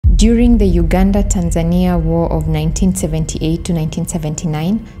During the Uganda-Tanzania War of 1978 to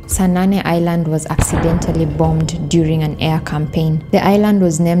 1979, Saanane Island was accidentally bombed during an air campaign. The island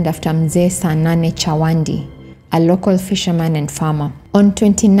was named after Mzee Saanane Chawandi, a local fisherman and farmer. On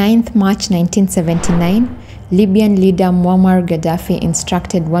 29 March 1979, Libyan leader Muammar Gaddafi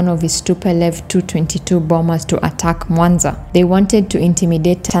instructed one of his Tupolev Tu-22 bombers to attack Mwanza. They wanted to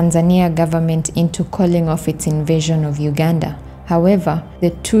intimidate Tanzania government into calling off its invasion of Uganda. However, the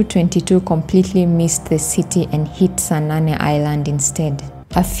Tu-22 completely missed the city and hit Saanane Island instead.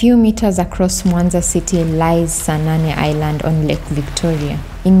 A few meters across Mwanza city lies Saanane Island on Lake Victoria.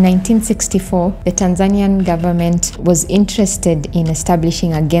 In 1964, the Tanzanian government was interested in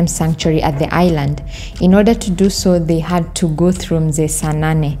establishing a game sanctuary at the island. In order to do so, they had to go through Mzee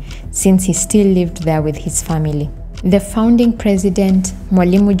Saanane, since he still lived there with his family. The founding president,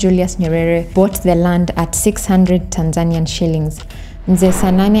 Mwalimu Julius Nyerere, bought the land at 600 Tanzanian shillings. Mzee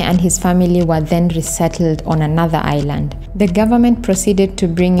Saanane and his family were then resettled on another island. The government proceeded to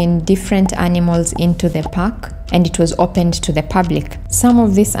bring in different animals into the park, and it was opened to the public. Some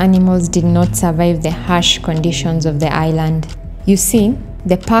of these animals did not survive the harsh conditions of the island. You see,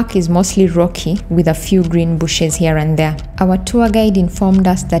 the park is mostly rocky with a few green bushes here and there. Our tour guide informed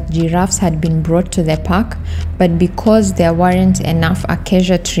us that giraffes had been brought to the park, but because there weren't enough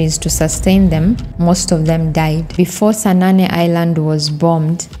acacia trees to sustain them, most of them died. Before Saanane Island was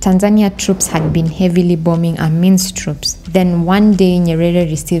bombed, Tanzania troops had been heavily bombing Amin's troops. Then one day Nyerere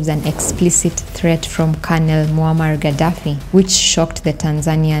receives an explicit threat from Colonel Muammar Gaddafi, which shocked the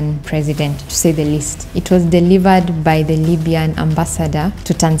Tanzanian president, to say the least. It was delivered by the Libyan ambassador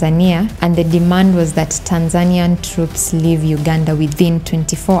to Tanzania, and the demand was that Tanzanian troops leave Uganda within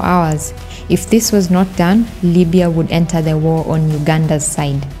 24 hours. If this was not done, Libya would enter the war on Uganda's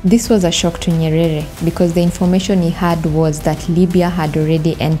side. This was a shock to Nyerere because the information he had was that Libya had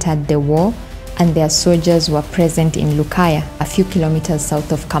already entered the war and their soldiers were present in Lukaya, a few kilometers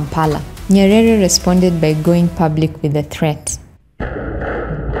south of Kampala. Nyerere responded by going public with the threat.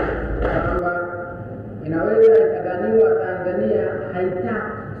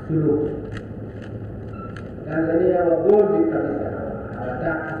 Tanzania wagomvi kabisa,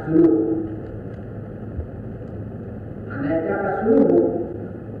 hawataka suluhu. Anayetaka suluhu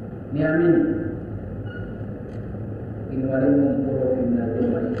ni Amin.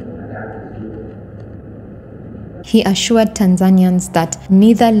 He assured Tanzanians that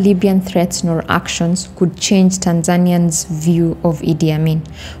neither Libyan threats nor actions could change Tanzanians' view of Idi Amin.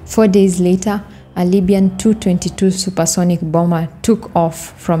 4 days later, a Libyan Tu-22 supersonic bomber took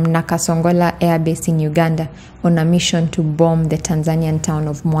off from Nakasongola Air Base in Uganda on a mission to bomb the Tanzanian town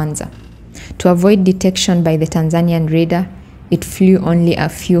of Mwanza. To avoid detection by the Tanzanian radar, it flew only a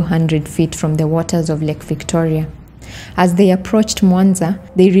few hundred feet from the waters of Lake Victoria. As they approached Mwanza,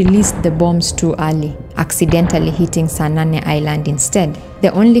 they released the bombs too early, accidentally hitting Saanane Island instead.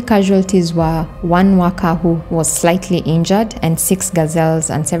 The only casualties were one worker who was slightly injured and 6 gazelles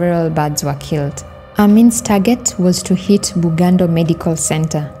and several birds were killed. Amin's target was to hit Bugando Medical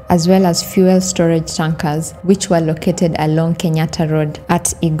Center, as well as fuel storage tankers, which were located along Kenyatta Road at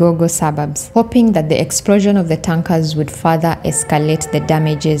Igogo suburbs, hoping that the explosion of the tankers would further escalate the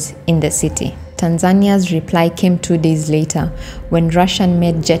damages in the city. Tanzania's reply came 2 days later when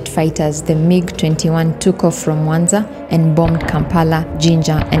Russian-made jet fighters, the MiG-21, took off from Mwanza and bombed Kampala,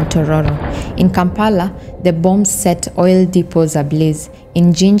 Jinja, and Tororo. In Kampala, the bombs set oil depots ablaze.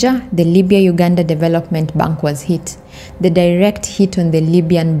 In Jinja, the Libya-Uganda Development Bank was hit. The direct hit on the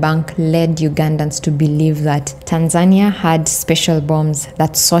Libyan bank led Ugandans to believe that Tanzania had special bombs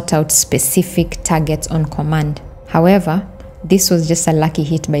that sought out specific targets on command. However, this was just a lucky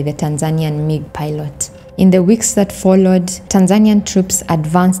hit by the Tanzanian MiG pilot. In the weeks that followed, Tanzanian troops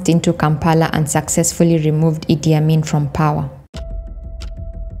advanced into Kampala and successfully removed Idi Amin from power.